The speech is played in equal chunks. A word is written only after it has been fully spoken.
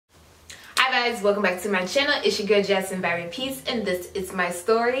guys, welcome back to my channel. It's your girl Jasmine, VibrantPeace, and this is my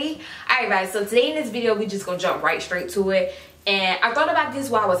story. Alright guys, so today in this video we just gonna jump right straight to it. And I thought about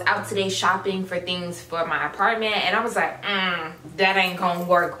this while I was out today shopping for things for my apartment, and I was like, that ain't gonna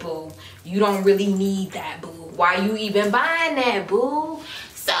work, boo. You don't really need that, boo. Why you even buying that, boo?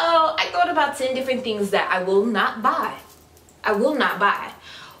 So I thought about 10 different things that I will not buy. I will not buy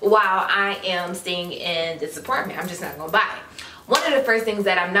while I am staying in this apartment. I'm just not gonna buy it. One of the first things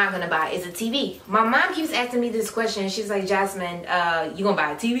that I'm not gonna buy is a TV. My mom keeps asking me this question. She's like, Jasmine, you gonna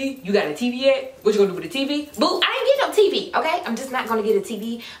buy a TV? You got a TV yet? What you gonna do with a TV? Boo, I ain't get no TV, okay? I'm just not gonna get a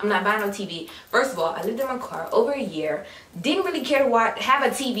TV. I'm not buying no TV. First of all, I lived in my car over a year. Didn't really care to have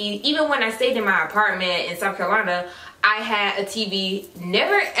a TV. Even when I stayed in my apartment in South Carolina, I had a TV,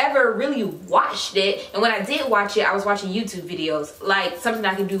 never ever really watched it. And when I did watch it, I was watching YouTube videos, like something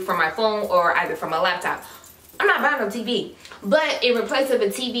I can do from my phone or either from my laptop. I'm not buying no TV. But in replace of a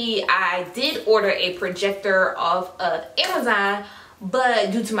TV, I did order a projector off of Amazon,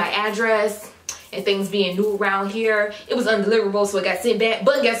 but due to my address and things being new around here, it was undeliverable, so it got sent back.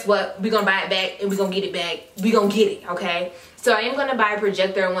 But guess what? We're gonna buy it back and we're gonna get it back. We're gonna get it, okay? So I am gonna buy a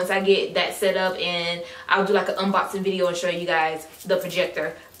projector, and once I get that set up, and I'll do like an unboxing video and show you guys the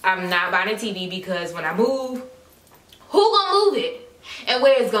projector. I'm not buying a TV because when I move, who gonna move it? And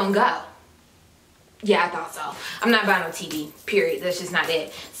where it's gonna go? Yeah, I thought so. I'm not buying no TV, period. That's just not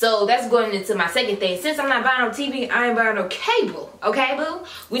it. So that's going into my second thing. Since I'm not buying no TV, I ain't buying no cable. Okay, boo?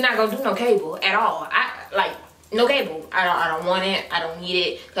 We're not gonna do no cable at all. No cable. I don't want it. I don't need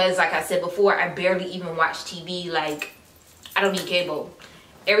it. Because like I said before, I barely even watch TV. Like, I don't need cable.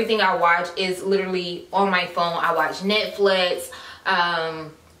 Everything I watch is literally on my phone. I watch Netflix,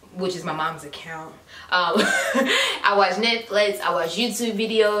 which is my mom's account. I watch Netflix, I watch YouTube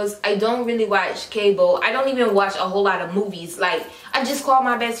videos. I don't really watch cable. I don't even watch a whole lot of movies. Like, I just called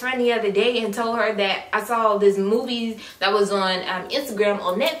my best friend the other day and told her that I saw this movie that was on Instagram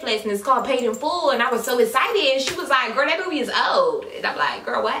on Netflix, and it's called Paid in Full, and I was so excited, and she was like, girl, that movie is old. And I'm like,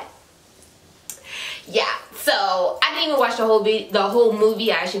 girl, what? Yeah, so I didn't even watch the whole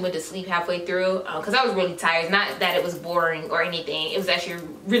movie. I actually went to sleep halfway through because I was really tired. Not that it was boring or anything. It was actually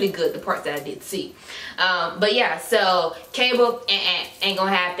really good, the parts that I did see. But yeah, so cable ain't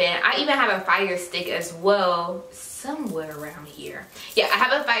gonna happen. I even have a Fire Stick as well somewhere around here. Yeah, I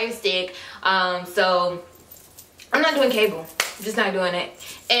have a Fire Stick. So I'm not doing cable. I'm just not doing it.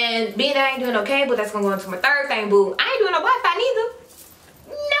 And being that I ain't doing no cable, that's gonna go into my third thing, boo. I ain't doing no Wi-Fi neither.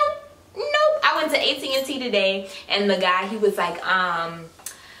 Nope. I went to AT&T today, and the guy, he was like, I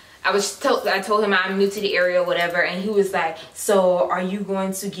told him I'm new to the area or whatever, and he was like, so are you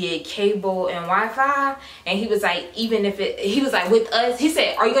going to get cable and Wi-Fi? And he was like, he was like, with us, he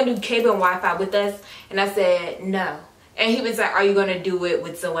said, are you going to do cable and Wi-Fi with us? And I said, no. And he was like, are you going to do it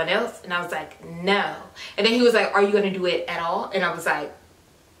with someone else? And I was like, no. And then he was like, are you going to do it at all? And I was like,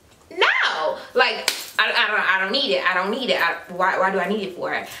 no. Like, I don't need it. I don't need it. Why do I need it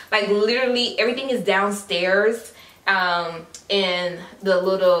for? Like, literally everything is downstairs in the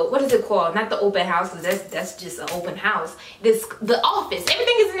little, what is it called? Not the open house, because that's just an open house. The office.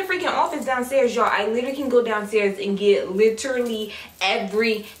 Everything is in the freaking office downstairs, y'all. I literally can go downstairs and get literally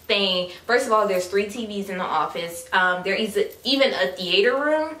everything. First of all, there's 3 TVs in the office. There is even a theater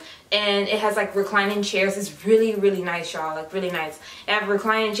room, and it has like reclining chairs. It's really, really nice, y'all. Like, really nice. I have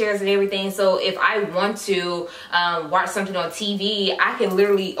reclining chairs and everything. So if I want to watch something on TV, I can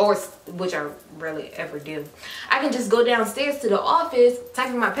literally, or which I rarely ever do, I can just go downstairs to the office, type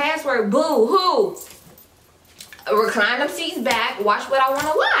in my password, boo hoo, recline them seats back, watch what I want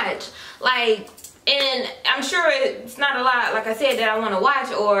to watch. Like, and I'm sure it's not a lot, like I said, that I want to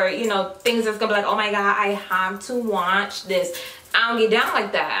watch, or, you know, things that's gonna be like, oh my god, I have to watch this. I don't get down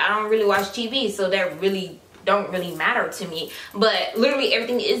like that. I don't really watch TV, so that really don't really matter to me. But literally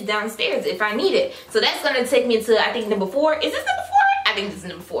everything is downstairs if I need it. So that's gonna take me to, I think, number 4. Is this number 4? I think this is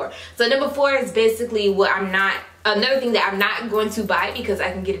number 4. So number 4 is basically what I'm not, another thing that I'm not going to buy because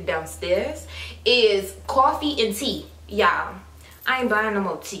I can get it downstairs, is coffee and tea. Y'all, I ain't buying no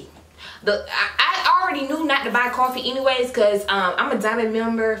more tea. I already knew not to buy coffee anyways, because I'm a diamond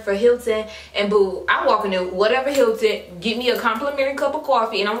member for Hilton, and boo, I'm walking in whatever Hilton, get me a complimentary cup of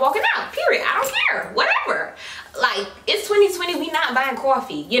coffee, and I'm walking out, period. I don't care, whatever. Like, it's 2020, we not buying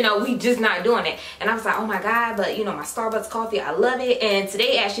coffee, you know, we just not doing it. And I was like, oh my god, but you know, my Starbucks coffee, I love it. And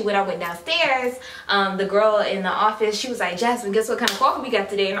today, actually, when I went downstairs, the girl in the office, she was like, Jasmine, guess what kind of coffee we got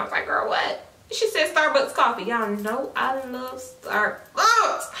today? And I was like, girl, what? She said Starbucks coffee. Y'all know I love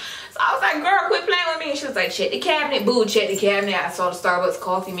Starbucks. So I was like, girl, quit playing with me. And she was like, check the cabinet. Boo, check the cabinet. I saw the Starbucks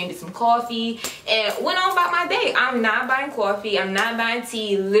coffee, maybe some coffee, and went on about my day. I'm not buying coffee. I'm not buying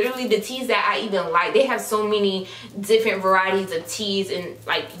tea. Literally, the teas that I even like, they have so many different varieties of teas, and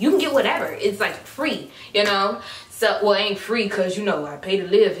like, you can get whatever. It's like free, you know? So, well, it ain't free because, you know, I pay to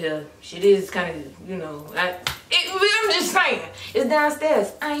live here. Shit is kind of, you know, I'm just saying. It's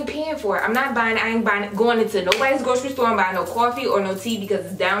downstairs. I ain't paying for it. I'm not buying it. I ain't buying it. Going into nobody's grocery store and buying no coffee or no tea because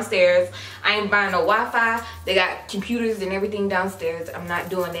it's downstairs. I ain't buying no Wi-Fi. They got computers and everything downstairs. I'm not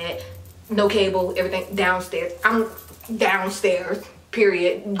doing that. No cable, everything downstairs. I'm downstairs.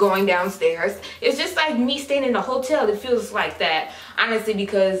 Period. Going downstairs. It's just like me staying in a hotel. It feels like that, honestly,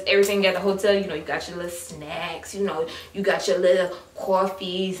 because everything at the hotel, you know, you got your little snacks, you know, you got your little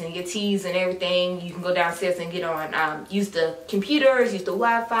coffees and your teas and everything. You can go downstairs and get on, use the computers, use the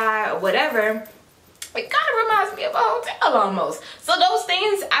Wi-Fi or whatever. It kind of reminds me of a hotel almost. So those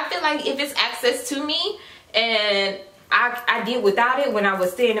things, I feel like if it's access to me and I did without it when I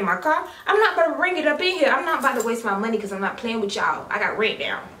was staying in my car, I'm not about to bring it up in here. I'm not about to waste my money because I'm not playing with y'all. I got rent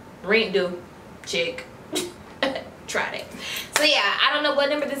down. Rent due. Check. Tried it. So yeah, I don't know what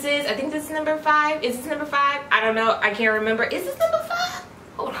number this is. I think this is number 5. Is this number 5? I don't know. I can't remember. Is this number 5?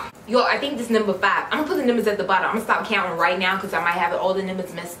 Hold on. Yo, I think this is number 5. I'm gonna put the numbers at the bottom. I'm gonna stop counting right now because I might have all the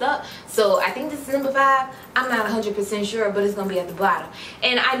numbers messed up. So I think this is number 5. I'm not 100% sure, but it's gonna be at the bottom.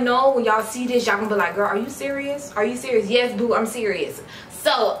 And I know when y'all see this, y'all gonna be like, girl, are you serious? Are you serious? Yes, boo, I'm serious.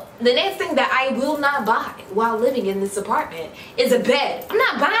 So the next thing that I will not buy while living in this apartment is a bed. I'm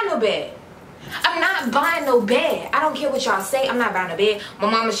not buying no bed. I'm not buying no bed. I don't care what y'all say. I'm not buying a bed. My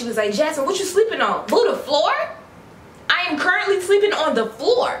mama, she was like, Jasmine, what you sleeping on? Boo, the floor? I am currently sleeping on the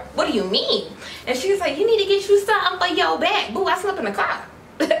floor. What do you mean? And she was like, you need to get you something for your bed. Boo, I slept in the car.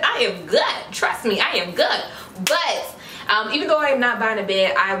 I am good. Trust me, I am good. But even though I am not buying a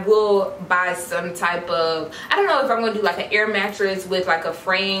bed, I will buy some type of, I don't know if I'm going to do like an air mattress with like a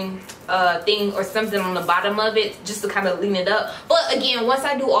frame thing or something on the bottom of it just to kind of lean it up. But again, once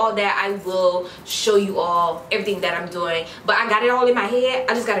I do all that, I will show you all everything that I'm doing. But I got it all in my head.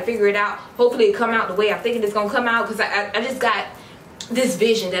 I just got to figure it out. Hopefully it come out the way I'm thinking it's going to come out, because I just got this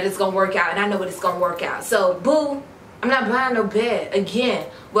vision that it's going to work out, and I know what it's going to work out. So, boo, I'm not buying no bed. Again,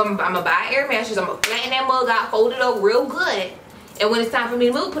 well, I'm going to buy an air mattress. I'm going to flatten that mug out, fold it up real good. And when it's time for me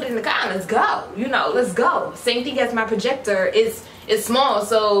to move, put it in the car. Let's go. You know, let's go. Same thing as my projector. It's small,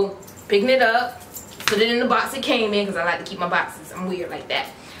 so picking it up, put it in the box it came in, because I like to keep my boxes. I'm weird like that.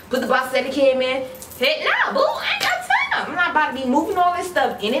 Put the box that it came in. Head now, boo. I ain't got time. I'm not about to be moving all this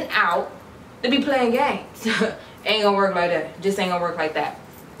stuff in and out to be playing games. Ain't gonna work like that. Just ain't gonna work like that.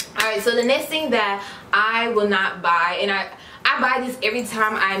 Alright, so the next thing that I will not buy, and I buy this every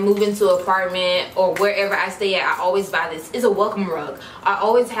time I move into an apartment or wherever I stay at, I always buy this, is a welcome rug. I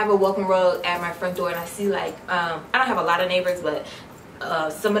always have a welcome rug at my front door, and I see like, I don't have a lot of neighbors, but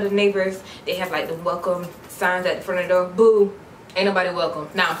some of the neighbors, they have like the welcome signs at the front of the door. Boo, ain't nobody welcome.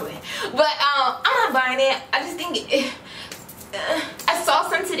 Nah, I'm playing. But I'm not buying it. I just think I saw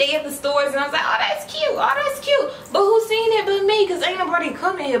some today at the stores, and I was like, oh, that's cute. Oh, that's cute. But who's seen it but me? Because ain't nobody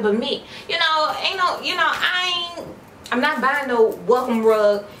coming here but me. You know, ain't no, you know, I'm not buying no welcome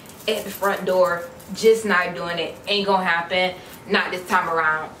rug at the front door. Just not doing it. Ain't gonna happen. Not this time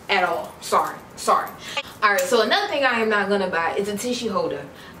around at all. Sorry. Alright, so another thing I am not gonna buy is a tissue holder.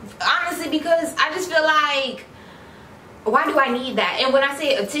 Honestly, because I just feel like, why do I need that? And when I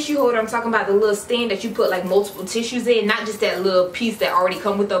say a tissue holder, I'm talking about the little stand that you put like multiple tissues in, not just that little piece that already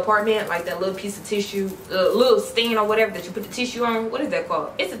come with the apartment, like that little piece of tissue, little stand or whatever that you put the tissue on. What is that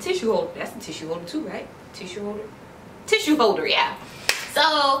called? It's a tissue holder. That's a tissue holder too, right? Tissue holder? Tissue holder, yeah. So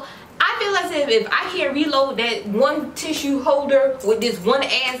I feel as if I can't reload that one tissue holder with this one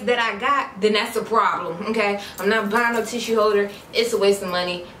ass that I got, then that's a problem, okay? I'm not buying no tissue holder. It's a waste of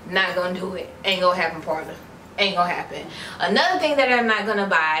money. Not gonna do it. Ain't gonna happen, partner. Ain't gonna happen. Another thing that I'm not gonna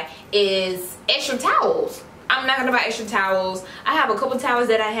buy is extra towels. I'm not gonna buy extra towels. I have a couple towels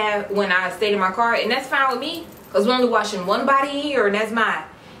that I have when I stayed in my car, and that's fine with me, because we're only washing one body here, and that's mine.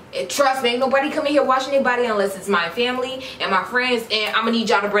 And trust me, ain't nobody coming here washing their body unless it's my family and my friends, and I'm gonna need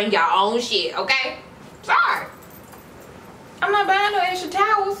y'all to bring y'all own shit, okay? Sorry. I'm not buying no extra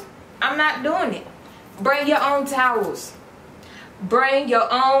towels. I'm not doing it. Bring your own towels. Bring your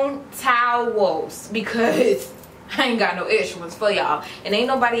own towels, because I ain't got no extra ones for y'all, and ain't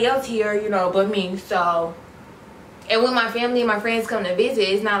nobody else here, you know, but me. So, and when my family and my friends come to visit,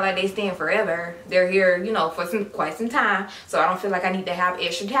 it's not like they staying forever. They're here, you know, for quite some time. So I don't feel like I need to have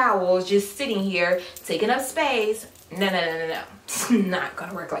extra towels just sitting here taking up space. No. It's not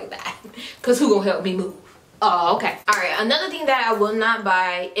gonna work like that. Cause who gonna help me move? Oh, okay. All right, another thing that I will not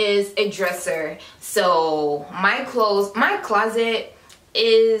buy is a dresser. So my closet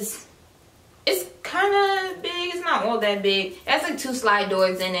is, it's kind of big. It's not all that big. It has like 2 slide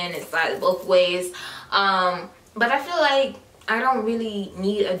doors in it and it slides both ways. But I feel like I don't really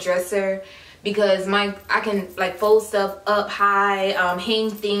need a dresser because I can like fold stuff up high, hang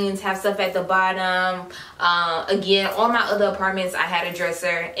things, have stuff at the bottom. Again, all my other apartments I had a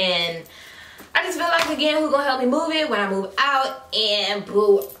dresser, and I just feel like, again, who's gonna help me move it when I move out? And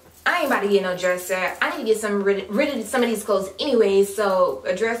boo, I ain't about to get no dresser. I need to get rid of some of these clothes anyway, so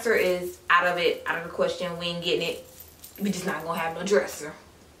a dresser is out of the question. We ain't getting it. We just not gonna have no dresser.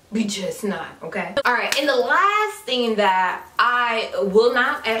 We just not, okay? All right, and the last thing that I will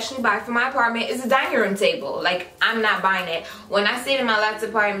not actually buy for my apartment is a dining room table. Like, I'm not buying it. When I stayed in my last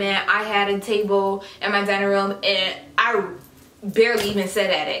apartment, I had a table in my dining room, and I barely even sat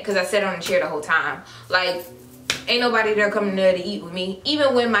at it because I sat on the chair the whole time. Like, ain't nobody there coming there to eat with me.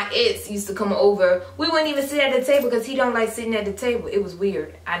 Even when my ex used to come over, we wouldn't even sit at the table because he don't like sitting at the table. It was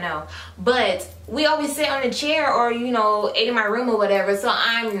weird, I know. But we always sit on the chair or, you know, ate in my room or whatever. So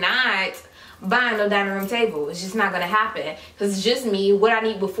I'm not buying no dining room table. It's just not going to happen because it's just me. What I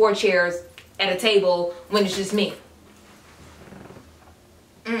need with 4 chairs at a table when it's just me.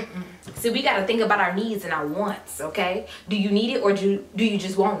 See, we got to think about our needs and our wants, okay? Do you need it or do you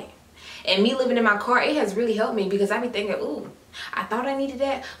just want it? And me living in my car, it has really helped me because I be thinking, ooh, I thought I needed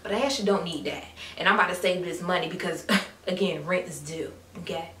that, but I actually don't need that. And I'm about to save this money because, again, rent is due,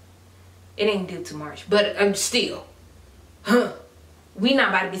 okay? It ain't due too much, but I'm still, we not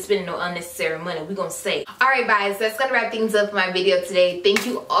about to be spending no unnecessary money. We gonna save. All right, guys, that's gonna wrap things up for my video today. Thank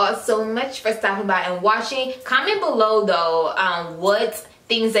you all so much for stopping by and watching. Comment below, though, what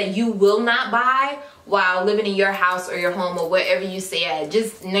things that you will not buy while living in your house or your home or wherever you stay at.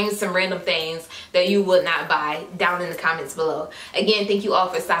 Just name some random things that you would not buy down in the comments below. Again, thank you all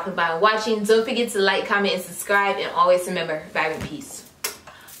for stopping by and watching. Don't forget to like, comment, and subscribe. And always remember, Vibrant Peace.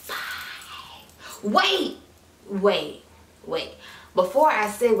 Bye. Wait. Before I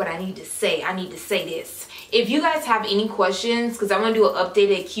say what I need to say this. If you guys have any questions, because I want to do an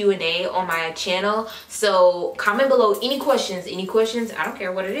updated Q&A on my channel, so comment below any questions, I don't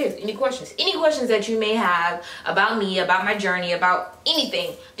care what it is, any questions that you may have about me, about my journey, about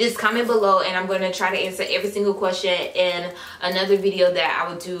anything, just comment below and I'm going to try to answer every single question in another video that I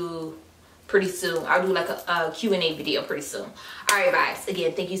will do pretty soon. I'll do like a Q&A video pretty soon. Alright guys,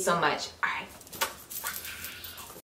 again, thank you so much. Alright.